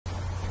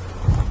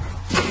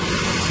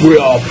We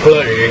are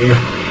playing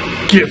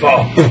Give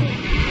Up.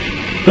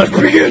 Let's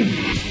begin.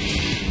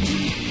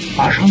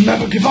 I shall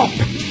never give up.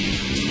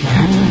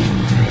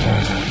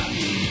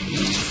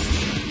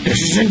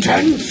 This is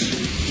intense.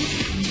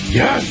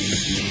 Yes,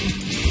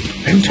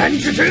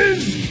 intense it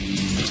is.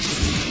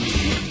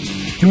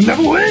 You'll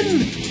never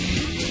win.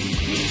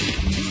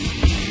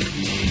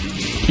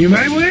 You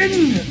may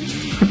win.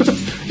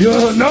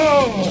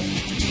 No,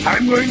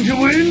 I'm going to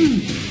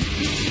win.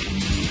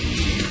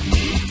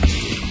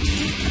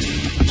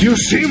 Do you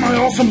see my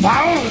awesome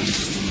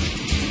powers?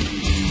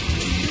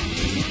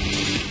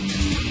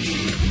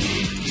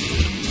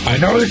 I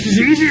know this is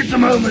easy at the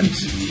moment.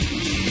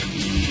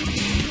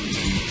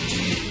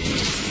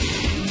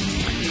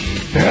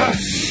 Yes.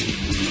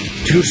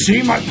 Do you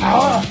see my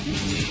power?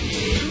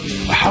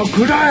 How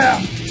good I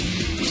am.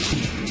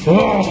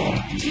 Oh.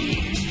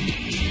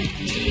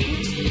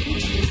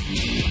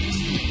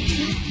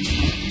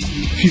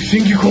 If you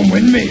think you can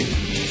win me,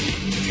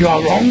 you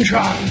are wrong,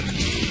 child.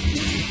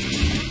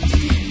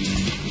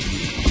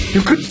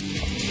 You could...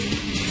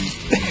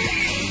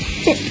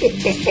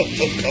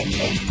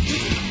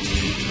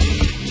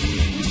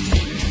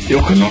 You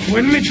cannot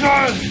win me,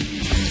 child.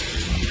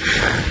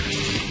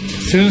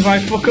 As soon as I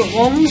fuck up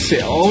once,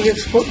 it all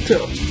gets fucked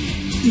up.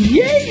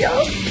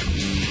 Yeah!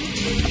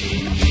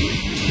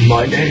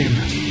 My name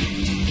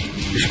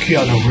is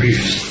Keanu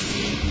Reeves.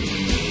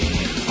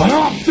 And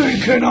I'm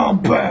thinking I'm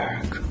back.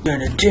 What?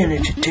 I'm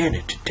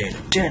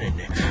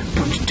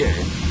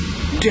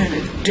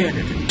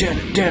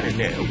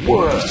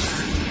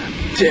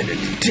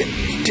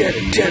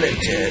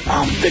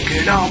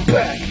thinking I'm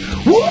back.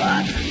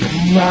 What?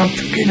 I'm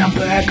thinking I'm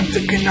back. I'm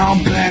thinking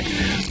I'm back.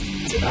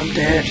 I'm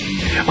dead.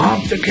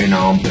 I'm thinking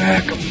I'm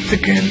back. I'm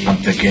thinking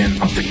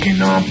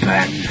I'm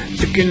back.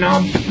 Thinking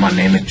my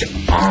name is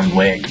John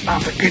Wick.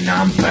 I'm thinking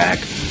I'm back.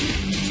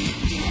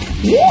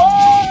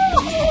 Whoa!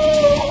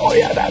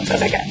 Yeah, that's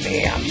gonna get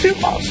me. I'm too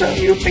awesome.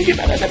 You think you're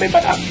better than me,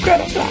 but I'm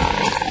gonna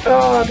fly.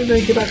 Oh, I didn't know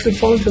you could actually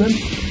fall into them.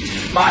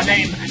 My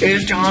name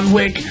is John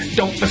Wick.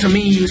 Don't listen to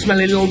me, you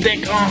smelly little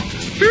dick.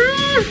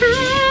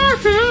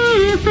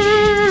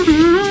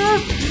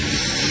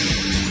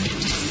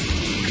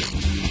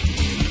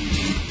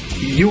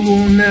 You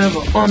will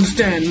never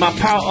understand my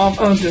power of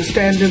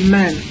understanding,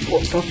 man.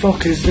 What the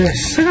fuck is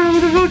this?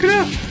 What the fuck is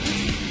that?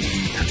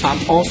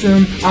 I'm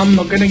awesome. I'm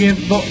not gonna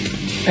give up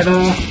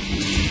ever.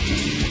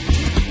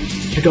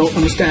 You don't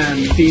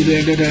understand.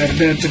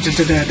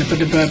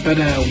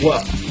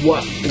 What?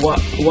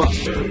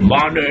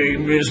 My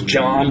name is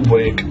John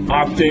Wick.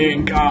 I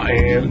think I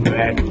am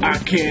back. I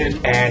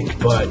can't act,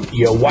 but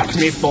you watch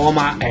me for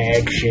my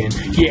action.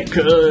 Yeah,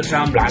 cause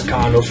I'm like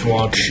Arnold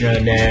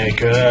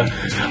Schwarzenegger.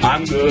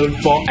 I'm good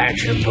for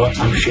action, but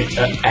I'm shit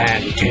at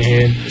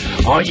acting.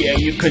 Oh yeah,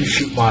 you can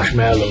shoot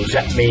marshmallows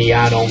at me,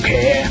 I don't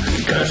care.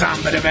 Cause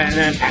I'm better than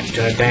an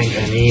actor than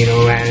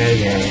Canino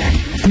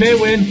and may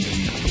win.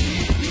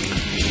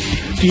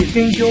 Do you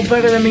think you're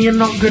better than me? You're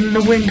not gonna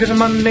win, cause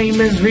my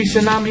name is Reese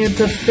and I'm here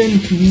to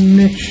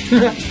finish.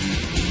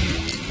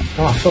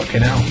 Oh,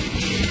 fucking hell.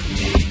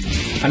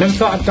 I never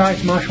thought I'd die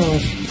to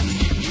marshmallows.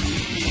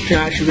 I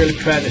actually really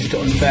prefer this to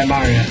Unfair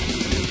Mario.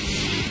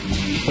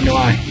 Wonder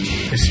why.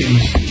 This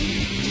seems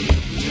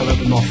a little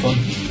bit more fun.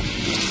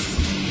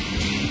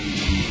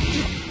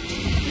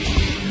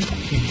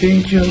 You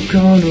think you're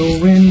gonna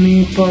win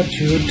me, but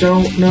you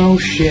don't know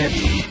shit.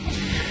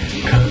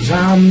 Cause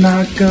I'm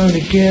not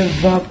gonna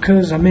give up,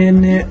 cause I'm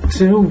in it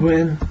to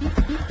win.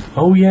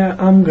 Oh yeah,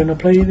 I'm gonna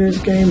play this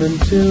game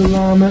until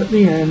I'm at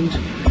the end.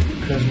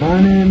 Cause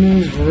my name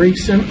is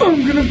Reese and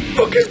I'm gonna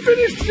fucking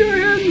finish the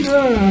end.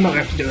 I'm not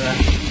gonna have to do that.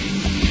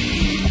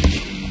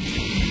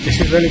 This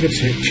is really good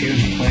tune,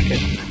 I like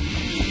it.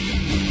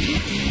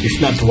 It's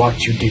not what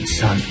you did,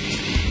 son.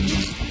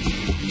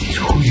 It's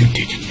who you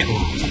did it to.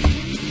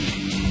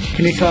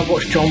 Can you tell I've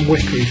watched John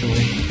Wick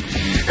recently?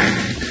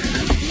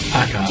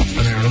 I can't. I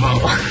don't know.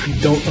 You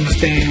don't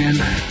understand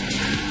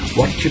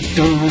what you've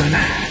done.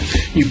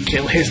 You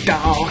kill his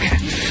dog,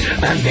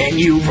 and then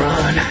you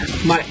run.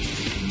 My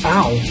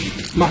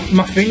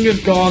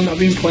finger's gone. I've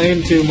been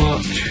playing too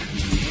much.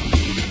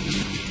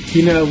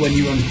 You know when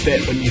you're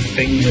unfit, when your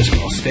finger's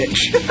got a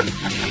stitch.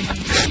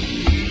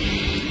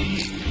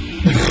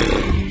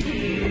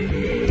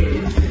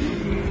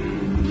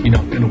 You're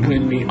not gonna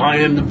win me. I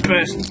am the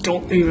best.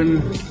 Don't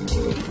even.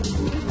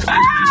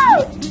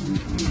 Ah!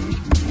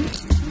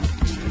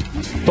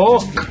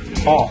 Fuck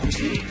off.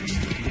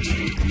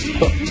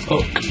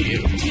 Fuck you.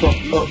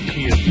 Fuck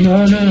you.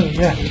 No,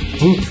 yeah.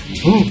 Ooh.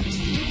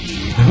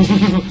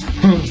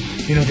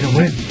 You're not gonna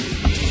win.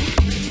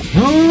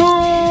 No!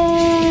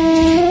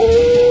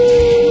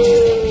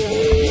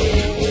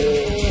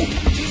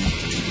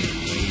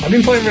 I've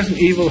been playing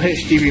Resident Evil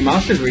HD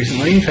Remastered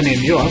recently, if any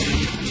of you have.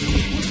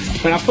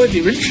 When I played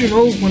the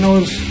original when I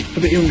was a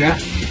bit younger.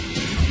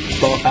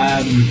 But,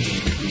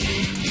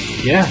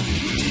 yeah.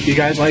 You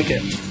guys like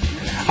it?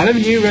 I never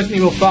knew Resident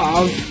Evil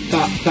 5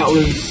 that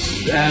was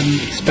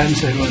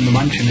Spencer who owned the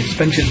mansion. It's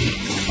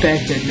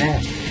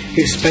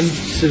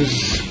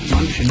Spencer's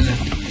mansion, isn't it?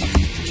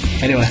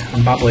 Anyway,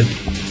 I'm babbling.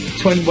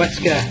 Twin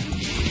Wesker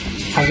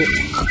has it.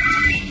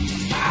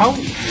 How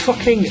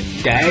fucking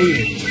dare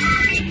you?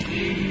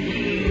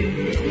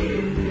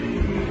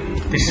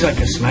 This is like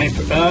a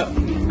sniper.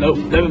 No,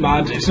 never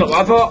mind. It's not what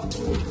I thought.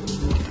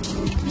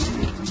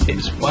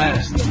 It's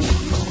worse than what I thought.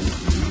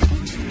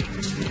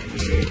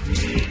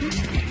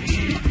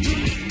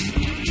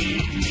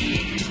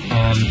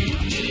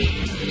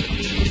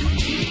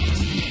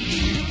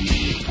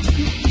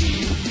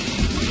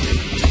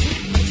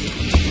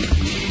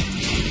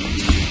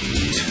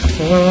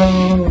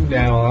 Oh,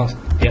 no,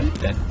 yep,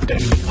 dead.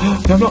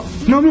 No, I'm not.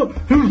 No, I'm not.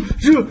 No, I'm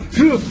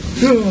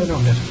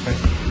dead. Right.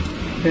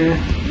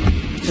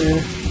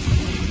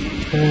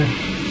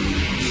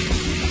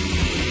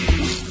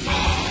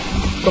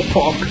 Got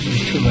put off because it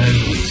was too loud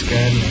and it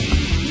scared me.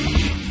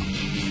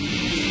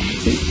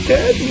 It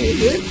scared me, it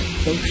did.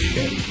 Oh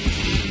shit.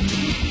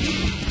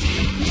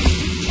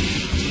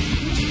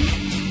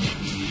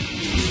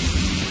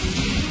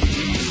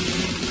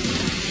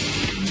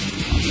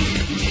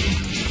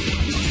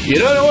 You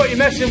don't know what you're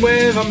messing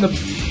with. I'm the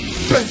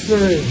best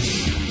there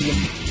is. The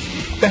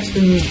best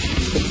in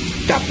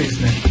that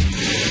business.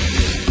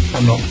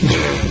 I'm not.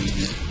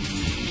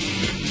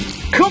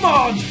 Come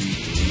on!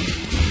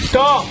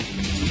 Stop!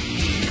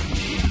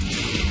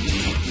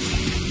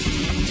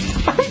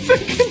 I'm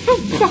thinking the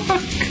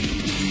back.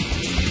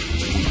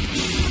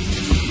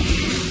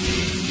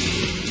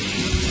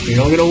 You're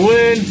not gonna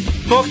win.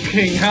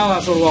 Fucking hell,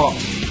 that's a lot.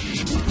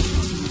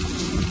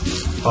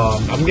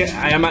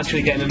 I am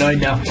actually getting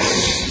annoyed now.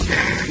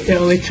 It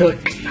only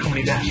took how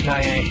many deaths?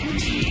 98.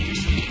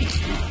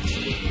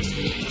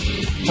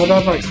 I've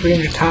had like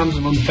 300 times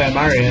an unfair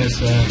Mario,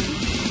 so.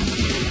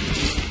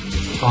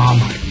 Oh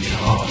my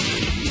god.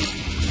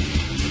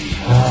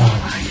 Oh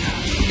my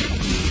god.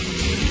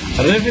 I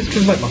don't know if it's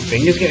because like my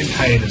finger's getting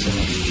tired or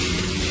something.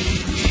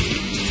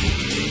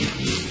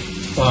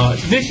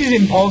 This is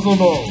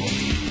impossible.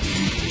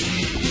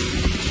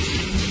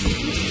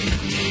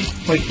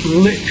 Like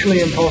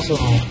literally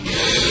impossible.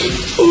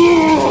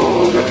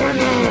 Oh,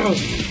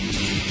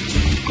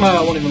 I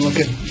won't even look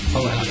at.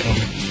 I'll let that kill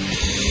me.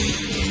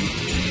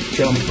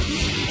 Jump,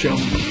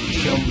 jump,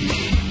 jump,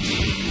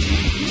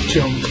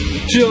 jump,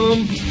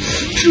 jump,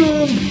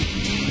 jump.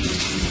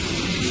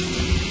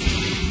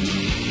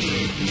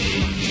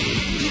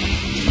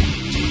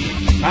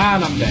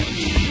 And I'm dead.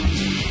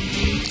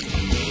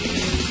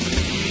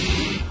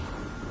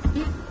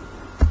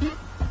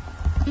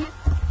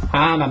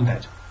 And I'm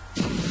dead.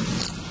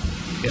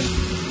 Yeah.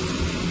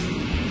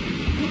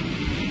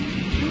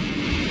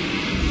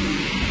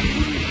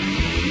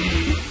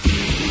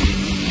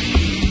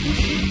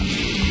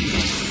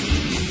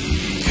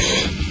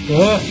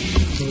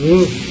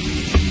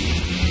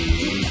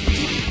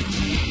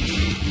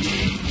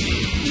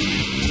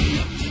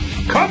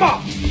 Come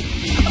on!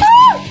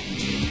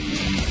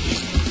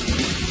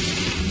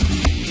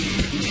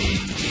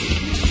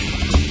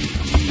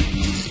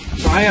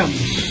 I am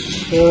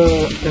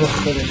so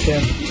ugh at this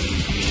game.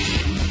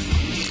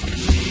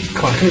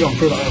 Come on, I could have gone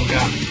through that little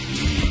gap.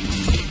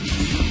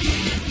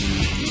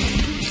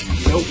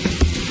 Nope.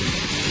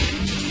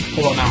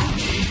 Hold on now.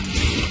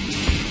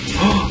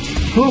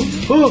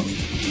 Oh!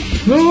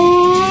 No!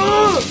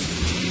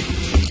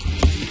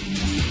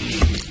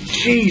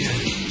 Jesus!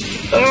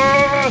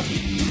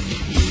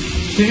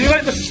 Did you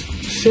like the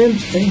same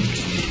thing?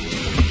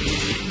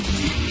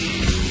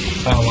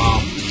 Oh wow.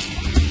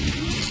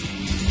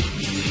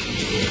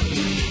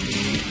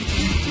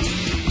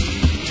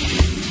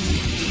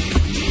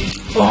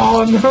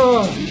 Oh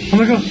no! Oh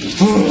my god!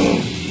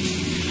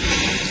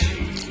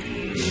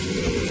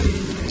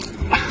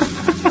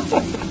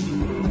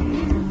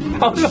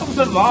 How did I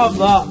survive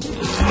that?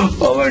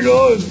 Oh my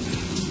god!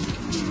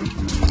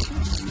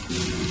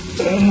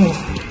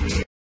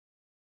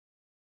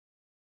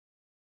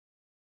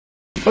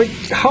 Like,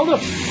 how the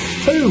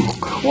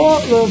fuck?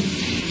 What the?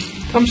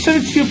 I'm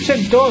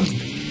 72% done.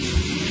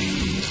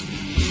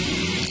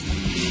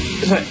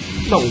 It's like,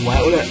 no way,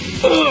 would it?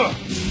 Ugh.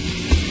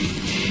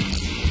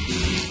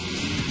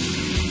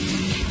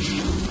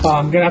 Oh,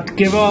 I'm gonna have to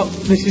give up.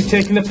 This is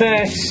taking the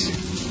piss.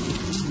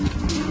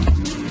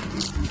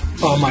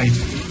 Oh my.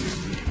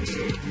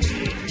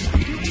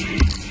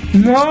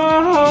 No!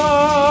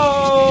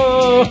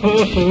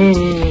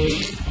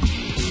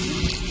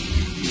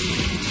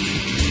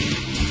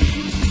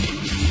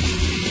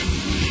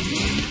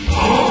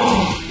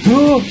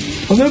 No!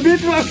 I'm gonna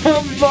beat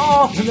myself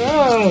off!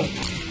 No!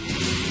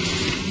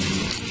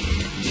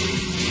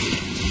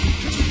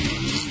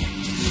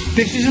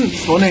 This isn't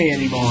funny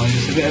anymore,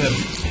 it's a bit of a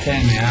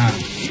pain in the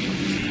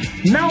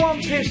ass. Now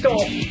I'm pissed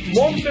off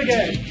once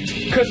again,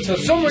 because for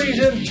some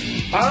reason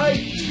I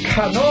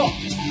cannot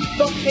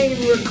fucking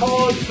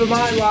record for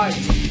my life.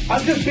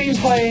 I've just been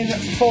playing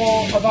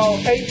for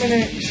about 8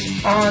 minutes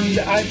and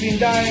I've been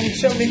dying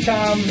so many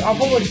times. I'll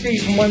probably see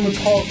from when we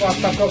paused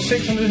last. I've got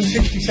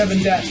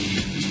 667 deaths.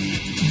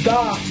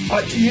 That,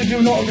 you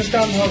do not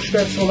understand how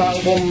stressful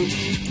that one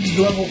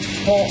level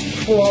 4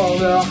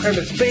 floor, I can't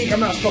even speak,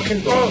 I'm not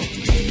fucking,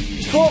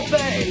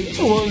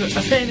 430 was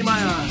a pain in my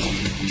ass.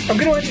 I'm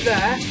going to end it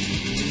there,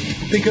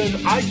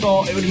 because I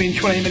thought it would have been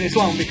 20 minutes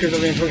long, because I've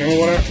been fucking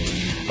whatever.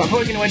 I'm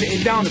probably going to edit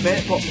it down a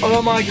bit, but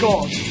oh my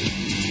god,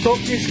 fuck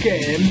this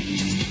game,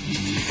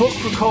 fuck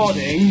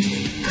recording,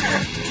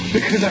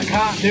 because I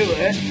can't do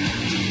it,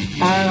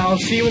 and I'll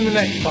see you in the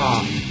next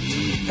part.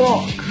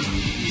 Fuck.